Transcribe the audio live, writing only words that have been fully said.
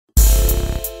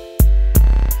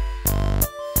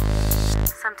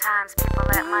Sometimes people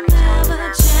let money change them, but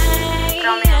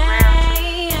only a rare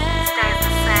G stays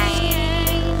the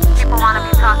same. People wanna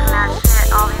be talking that shit,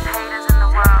 all these haters in the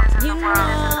world,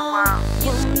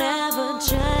 You'll never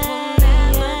change.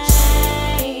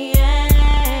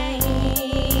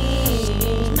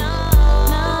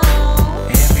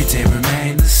 Every day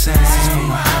remain the same.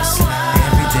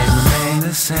 Every day remain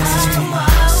the same.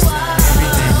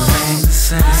 Every day remain the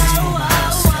same.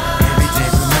 Every day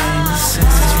remain the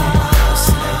same.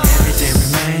 Every day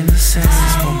remain the same.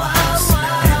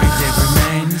 Every day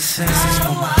remain the same.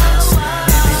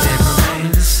 Every day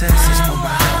remain the same.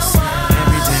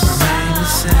 Every day remain the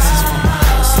same.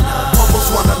 Almost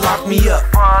wanna lock me up.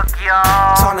 fuck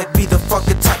y'all. Tonic be the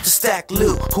fucking type to stack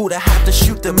loot. Who'da have to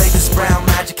shoot to make this brown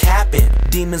magic happen?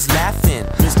 Demons laughing.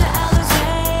 Mr.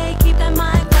 Alize, keep that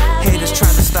mic back. Haters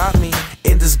trying to stop me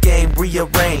in this game,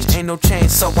 rearrange. Ain't no change,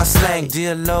 so I slang.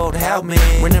 Dear Lord, help me.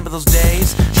 Remember those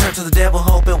days? Turn to the devil,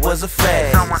 hope it was a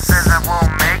phase. Someone says I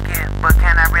won't make it, but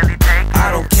can I really take it?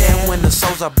 I don't care when the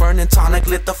souls are burning, Tonic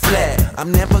lit the flare.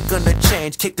 I'm never gonna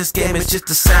change, kick this game, it's just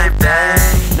the same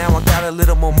thing. Now I got a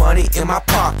little more money in my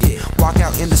pocket. Walk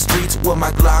out in the streets with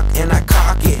my Glock and I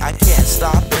cock it. I can't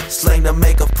stop it, slang to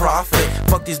make a profit.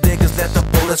 Fuck these niggas, let the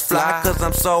bullets fly. Cause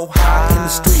I'm so high in the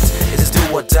streets, it's do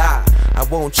or die. I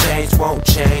won't change, won't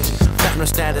change. Platinum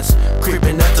status,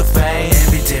 creeping up to fame.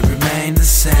 Every day remain the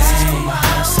same.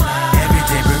 Every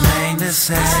day remain the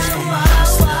same.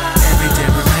 Every day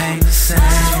remain the same.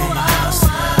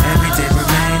 Every day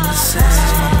remain the same.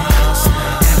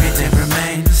 Every day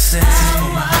remain the same.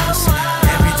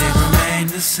 Every day remain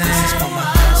the same.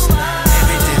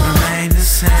 Every day remain the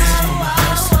same.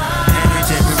 Every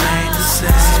day remain the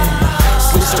same.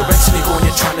 Which direction you going?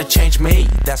 You're trying to change me.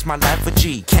 That's my life for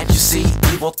G. Can't you see?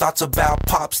 Evil thoughts about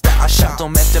pops that I shot.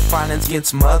 Domestic violence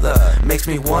against mother makes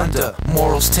me wonder.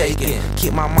 Morals taken.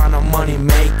 Keep my mind on money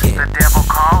making. The devil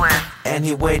calling. And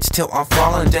he waits till I'm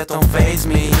falling, death don't faze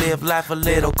me. Live life a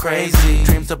little crazy.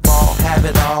 Dreams to ball, have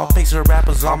it all. Picture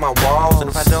rappers on my walls. And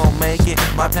if I don't make it,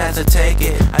 my plans to take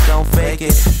it. I don't fake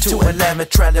it. 211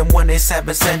 treading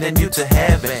 187, sending you to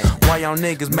heaven. Why y'all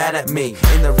niggas mad at me?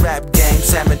 In the rap game,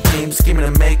 17,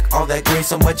 scheming to make all that green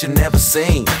so much you never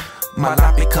seen. My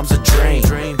life becomes a dream.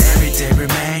 Every day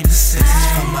remain the same.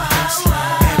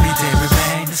 Every day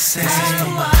remain the same.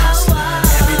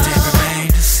 Every day remain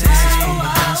the same.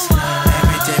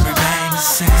 Every day remain the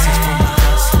same.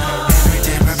 Every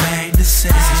day remain the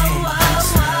same.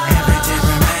 Every day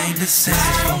remain the same.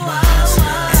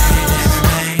 Every day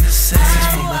remain the same.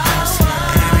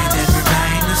 Every day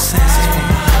remain the same.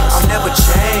 I'll never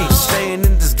change, staying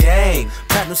in this game.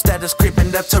 Platinum status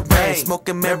creeping up to rain.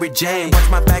 Smoking Mary Jane, watch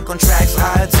my back on tracks.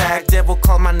 I attack, devil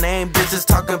call my name. Bitches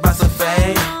talking about some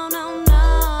fame.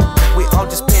 We all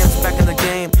just pimps back in the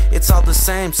game. It's all the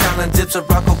same, selling dips of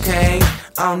rock cocaine.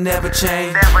 I'll never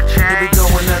change. Here we go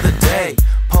another day.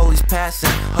 Police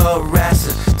passing,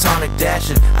 harassing, Tonic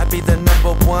dashing. I be the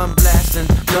 #1 blasting,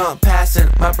 blunt passing,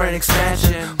 my brain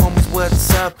expansion. Homies, what's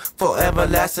up? Forever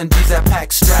lasting. G's I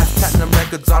pack straps, platinum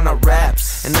records on the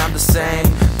raps, and I'm the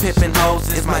same. Pimping hoes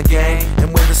is my game,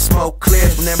 and when the smoke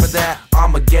clears, remember that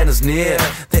Armageddon's near.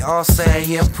 They all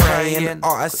saying and praying, and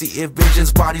all I see is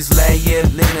visions, bodies laying,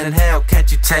 living in hell.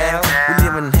 Can't you tell? We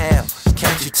live in hell.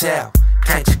 Can't you tell?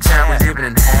 Can't you tell? We're living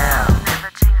in hell. Never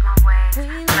change my ways,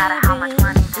 no matter how much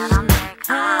money that I make.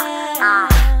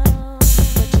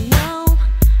 But you know,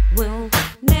 we'll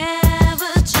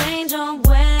never change our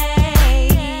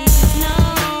ways. No,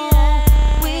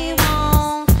 we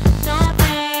won't. Don't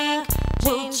think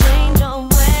we'll change our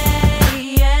ways.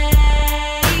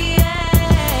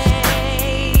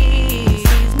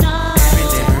 No. Every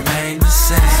day remain the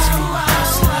same.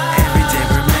 Every day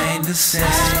remain the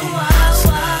same.